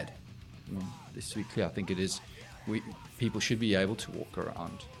and sad. I mean, just to be clear, I think it is. People should be able to walk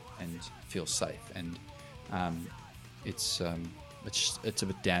around and feel safe, and it's a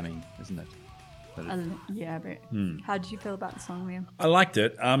bit damning, isn't it? Yeah, but how did you feel about the song, Liam? I liked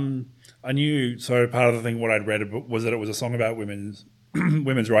it. I knew, so part of the thing what I'd read was that it was a song about women's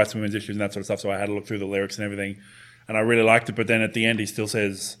rights and women's issues and that sort of stuff, so I had to look through the lyrics and everything, and I really liked it. But then at the end he still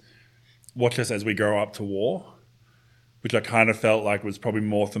says, watch us as we grow up to war, which I kind of felt like was probably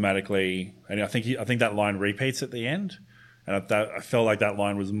more thematically, and I think that line repeats at the end, and I felt like that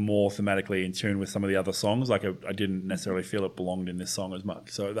line was more thematically in tune with some of the other songs. Like I didn't necessarily feel it belonged in this song as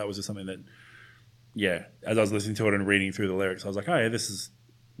much, so that was just something that, yeah, as I was listening to it and reading through the lyrics, I was like, oh yeah, this is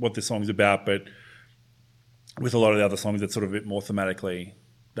what this song's about. But with a lot of the other songs, it's sort of a bit more thematically,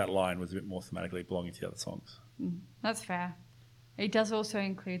 that line was a bit more thematically belonging to the other songs. That's fair. It does also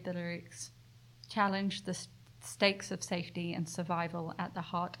include the lyrics, challenge the stakes of safety and survival at the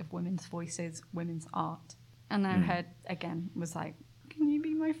heart of women's voices, women's art. And I heard, again, was like, can you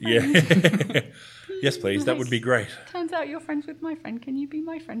be my friend? Yeah. Yes, please. That would be great. Turns out you're friends with my friend. Can you be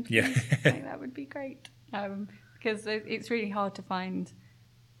my friend, please? Yeah. Like, that would be great. Because it's really hard to find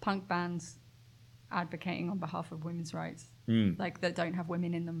punk bands advocating on behalf of women's rights, like that don't have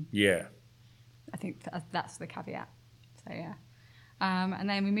women in them. Yeah. I think that's the caveat. So, yeah. And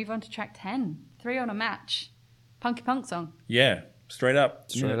then we move on to track 10, 3 on a Match, Punky Punk song. Yeah. Straight up.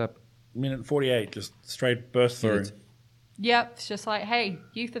 Straight up. Minute 48, just straight burst through. Good. Yep, it's just like, hey,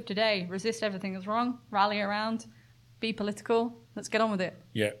 youth of today, resist everything that's wrong, rally around, be political, let's get on with it.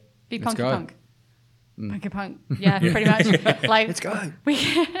 Yeah. Be Let's punky go. punk. Punky punk. Yeah, pretty much. Like, Let's go. Come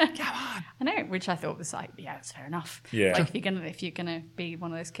on. I know, which I thought was like, yeah, it's fair enough. Yeah. Like if you're gonna be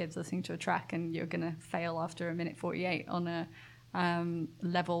one of those kids listening to a track and you're gonna fail after a minute 48 on a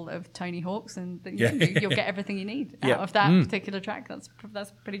level of Tony Hawk's, and you'll get everything you need out of that particular track.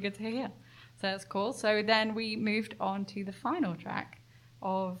 That's pretty good to hear. So that's cool. So then we moved on to the final track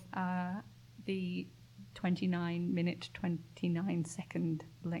of the 29-minute, 29-second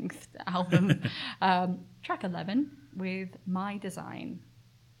length album, track 11 with My Design.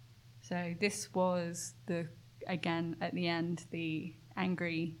 So this was again at the end, the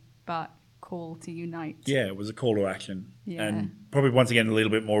angry but call to unite. Yeah, it was a call to action. Yeah. And probably once again a little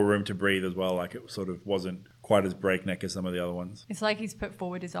bit more room to breathe as well. Like it sort of wasn't quite as breakneck as some of the other ones. It's like he's put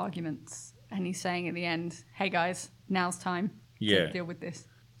forward his arguments and he's saying at the end, hey guys, now's time Yeah. to deal with this.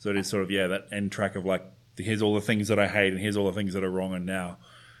 So it is sort of, that end track of like, here's all the things that I hate and here's all the things that are wrong, and now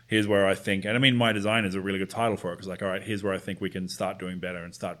here's where I think, and I mean, My Design is a really good title for it, because like, all right, here's where I think we can start doing better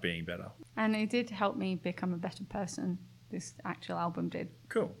and start being better. And it did help me become a better person, this actual album did.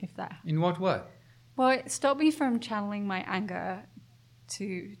 Cool. If that. In what way? Well, it stopped me from channeling my anger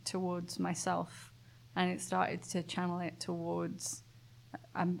towards myself, and it started to channel it towards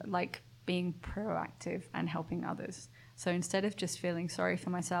like being proactive and helping others. So instead of just feeling sorry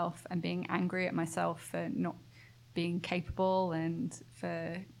for myself and being angry at myself for not being capable and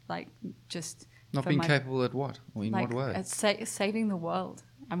for like just Not for being my- capable at what? Or in like what way? at saving the world.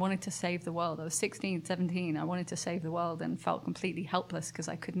 I wanted to save the world. I was 16, 17. I wanted to save the world and felt completely helpless because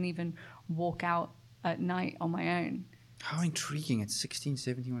I couldn't even walk out at night on my own. How intriguing. At 16,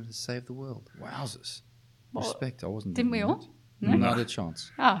 17, wanted to save the world. Wowzers. Well, Respect. I wasn't didn't we doing all? that. Not a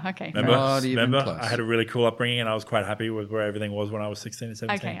chance. Oh, okay. Not even Remember, close. I had a really cool upbringing and I was quite happy with where everything was when I was 16 and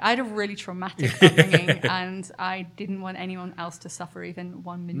 17. Okay, I had a really traumatic upbringing, and I didn't want anyone else to suffer even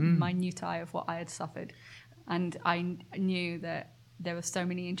one minutiae of what I had suffered. And I knew that there were so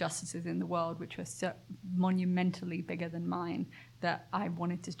many injustices in the world which were so monumentally bigger than mine that I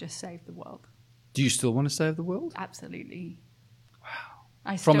wanted to just save the world. Do you still want to save the world? Absolutely.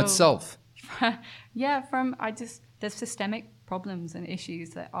 Wow. From itself? Yeah, there's systemic problems and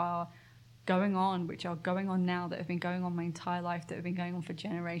issues that are going on, which are going on now, that have been going on my entire life, that have been going on for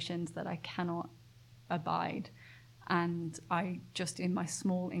generations, that I cannot abide. And I just, in my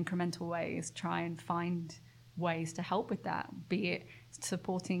small incremental ways, try and find ways to help with that, be it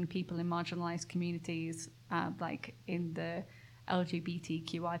supporting people in marginalized communities, like in the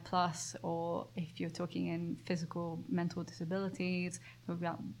LGBTQI+, or if you're talking in physical, mental disabilities,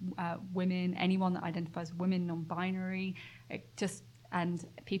 about women, anyone that identifies as women, non-binary, and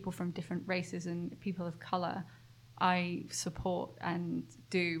people from different races and people of color. I support and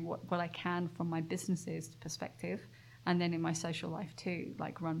do what I can from my business's perspective, and then in my social life too,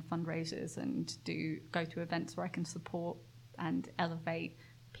 like run fundraisers and go to events where I can support and elevate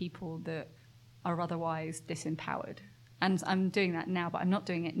people that are otherwise disempowered. And I'm doing that now, but I'm not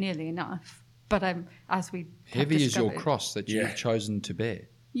doing it nearly enough. But heavy is your cross that you've chosen to bear.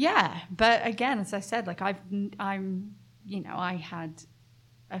 Yeah, but again, as I said, like I had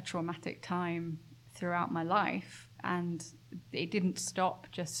a traumatic time throughout my life, and it didn't stop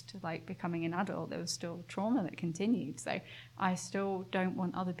just like becoming an adult. There was still trauma that continued. So I still don't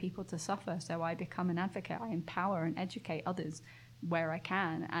want other people to suffer. So I become an advocate. I empower and educate others where I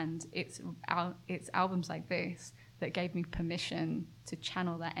can. And it's albums like this that gave me permission to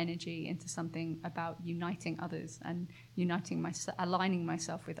channel that energy into something about uniting others and aligning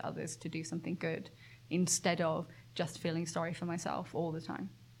myself with others to do something good, instead of just feeling sorry for myself all the time.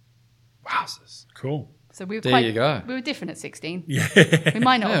 Wowzers. Cool. So we were There you go. We were different at 16. Yeah. We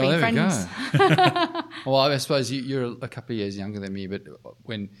might not have been there we friends. Well, I suppose you're a couple of years younger than me, but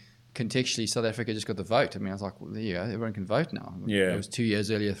when contextually South Africa just got the vote, I mean, I was like, well, there you go, everyone can vote now. Yeah. It was 2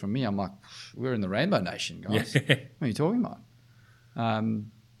 years earlier from me. I'm like, we're in the Rainbow Nation, guys. Yeah. What are you talking about?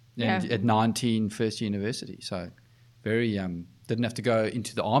 And at 19, first year university. So very, didn't have to go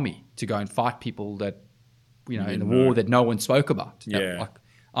into the army to go and fight people that, in the war that no one spoke about. Yeah. Like,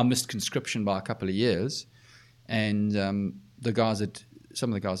 I missed conscription by a couple of years. And some of the guys that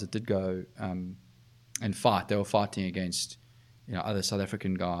did go and fight, they were fighting against other South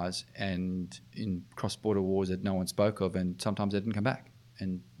African guys and in cross-border wars that no one spoke of, and sometimes they didn't come back.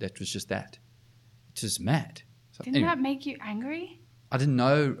 And that was just that. It's just mad. So, Didn't that make you angry? I didn't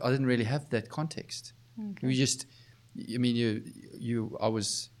know. I didn't really have that context. Okay. I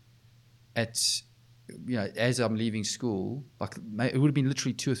was at, as I'm leaving school, like it would have been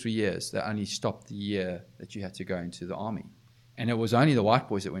literally 2 or 3 years that only stopped the year that you had to go into the army. And it was only the white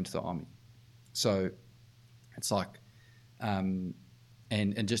boys that went to the army. So it's like, and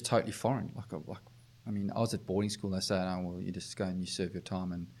just totally foreign. I was at boarding school and they say, oh, well, you just go and you serve your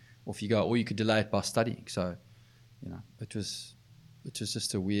time, and off you go. Or you could delay it by studying. So, it was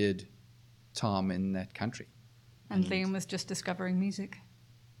just a weird time in that country. And Liam was just discovering music.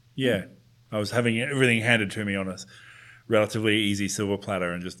 Yeah. I was having everything handed to me on a relatively easy silver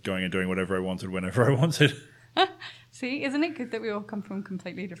platter and just going and doing whatever I wanted whenever I wanted. See, isn't it good that we all come from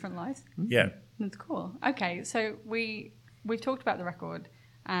completely different lives? Yeah. That's cool. Okay, so we've talked about the record,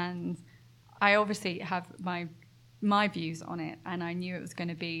 and I obviously have my views on it, and I knew it was going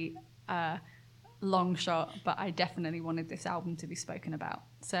to be a long shot, but I definitely wanted this album to be spoken about.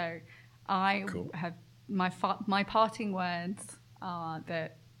 So I have my parting words are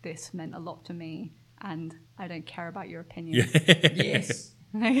that this meant a lot to me, and I don't care about your opinion. Yes.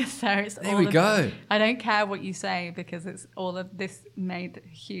 So it's There we go. I don't care what you say, because it's all of this made a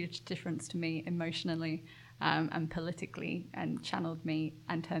huge difference to me emotionally and politically, and channeled me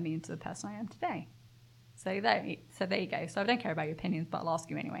and turned me into the person I am today. So there you go. So I don't care about your opinions, but I'll ask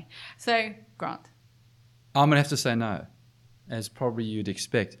you anyway. So Grant. I'm going to have to say no, as probably you'd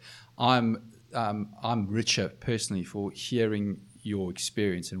expect. I'm richer personally for hearing your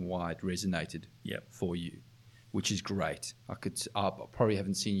experience and why it resonated for you, which is great. I probably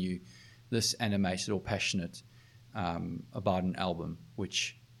haven't seen you this animated or passionate about an album,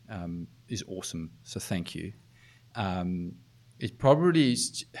 which is awesome. So thank you. It probably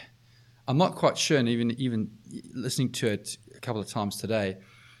is. I'm not quite sure, and even listening to it a couple of times today,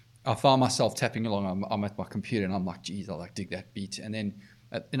 I found myself tapping along. I'm at my computer and I'm like, geez, I dig that beat. And then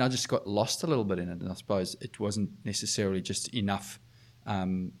I just got lost a little bit in it. And I suppose it wasn't necessarily just enough,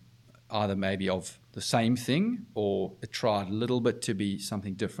 either maybe of the same thing, or it tried a little bit to be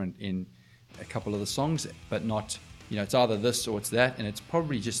something different in a couple of the songs, but not, it's either this or it's that, and it's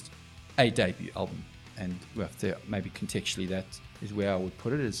probably just a debut album. And we have to maybe contextually, that is where I would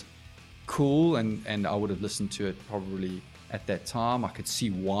put it, is cool, and I would have listened to it probably at that time. I could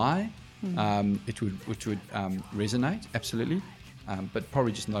see why it would resonate, absolutely, but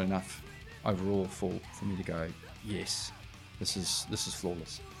probably just not enough overall for me to go, yes, this is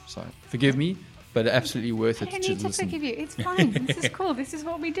flawless. So forgive me, but absolutely worth it. I don't need to forgive you. It's fine. This is cool. This is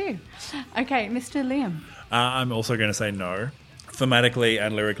what we do. Okay, Mr. Liam. I'm also going to say no. Thematically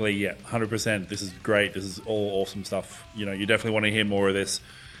and lyrically, yeah, 100%. This is great. This is all awesome stuff. You definitely want to hear more of this.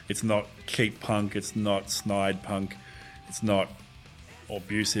 It's not cheap punk. It's not snide punk. It's not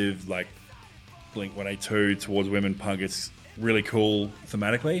abusive like Blink-182 towards women punk. It's really cool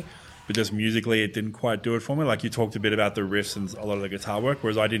thematically, but just musically, it didn't quite do it for me. Like you talked a bit about the riffs and a lot of the guitar work,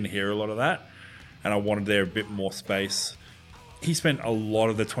 whereas I didn't hear a lot of that, and I wanted there a bit more space. He spent a lot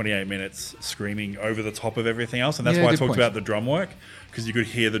of the 28 minutes screaming over the top of everything else, and that's why I talked about the drum work, because you could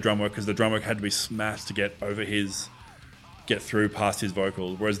hear the drum work, because the drum work had to be smashed to get through past his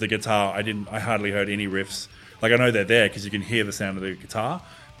vocals, whereas the guitar, I hardly heard any riffs. Like I know they're there because you can hear the sound of the guitar,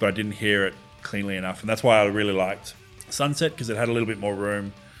 but I didn't hear it cleanly enough, and that's why I really liked Sunset, because it had a little bit more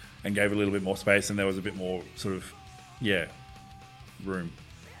room and gave a little bit more space, and there was a bit more sort of room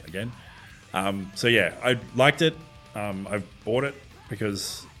again. So yeah, I liked it. I've bought it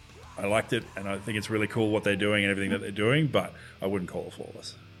because I liked it, and I think it's really cool what they're doing and everything that they're doing, but I wouldn't call it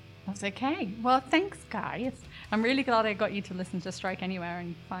flawless. That's okay. Well, thanks, guys. I'm really glad I got you to listen to Strike Anywhere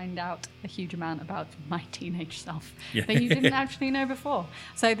and find out a huge amount about my teenage self that you didn't actually know before.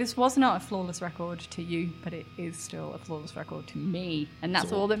 So this was not a flawless record to you, but it is still a flawless record to me, and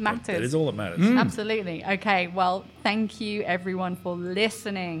that's all that matters. That is all that matters. Absolutely. Okay, well, thank you, everyone, for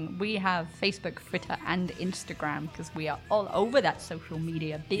listening. We have Facebook, Twitter, and Instagram, because we are all over that social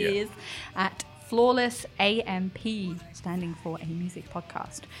media biz at Flawless AMP, standing for A Music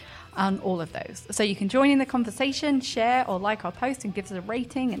Podcast, on all of those. So you can join in the conversation, share or like our post, and give us a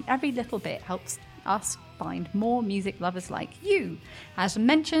rating, and every little bit helps us find more music lovers like you. As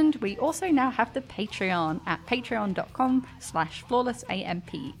mentioned, we also now have the Patreon at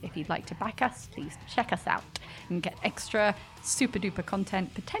patreon.com/flawlessamp. If you'd like to back us, please check us out and get extra super duper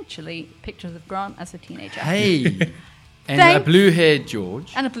content, potentially pictures of Grant as a teenager. Hey! And a blue-haired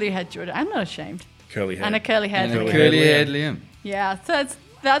George. And a blue-haired George. I'm not ashamed. Curly hair. And a curly-haired And a Liam. curly-haired Liam. Yeah, so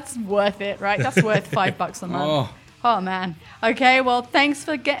that's worth it, right? That's worth $5 a month. Oh, man. Okay, well, thanks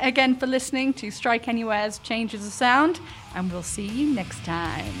again for listening to Strike Anywhere's Changes of Sound, and we'll see you next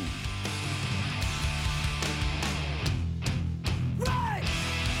time.